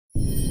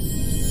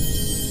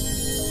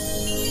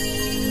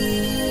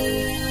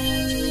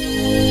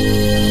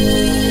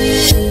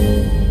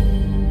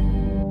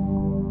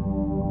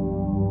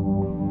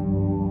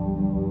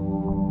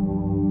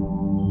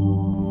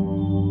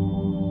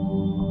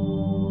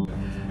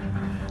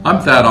I'm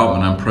Thad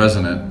Altman. I'm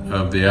president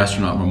of the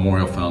Astronaut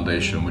Memorial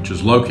Foundation, which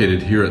is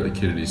located here at the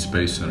Kennedy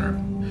Space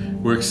Center.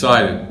 We're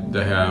excited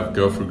to have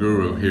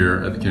Go4Guru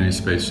here at the Kennedy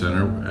Space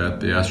Center at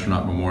the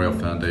Astronaut Memorial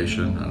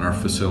Foundation and our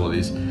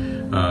facilities.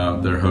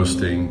 They're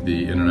hosting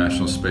the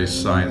International Space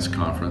Science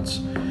Conference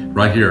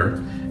right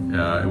here.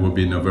 It will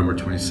be November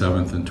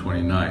 27th and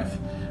 29th.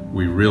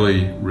 We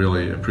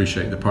really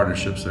appreciate the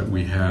partnerships that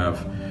we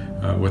have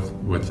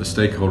with the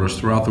stakeholders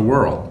throughout the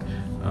world.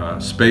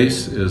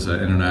 Space is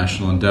an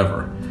international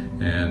endeavor,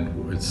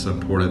 and it's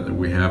important that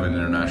we have an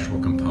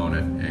international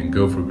component, and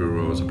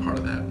Go4Guru is a part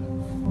of that.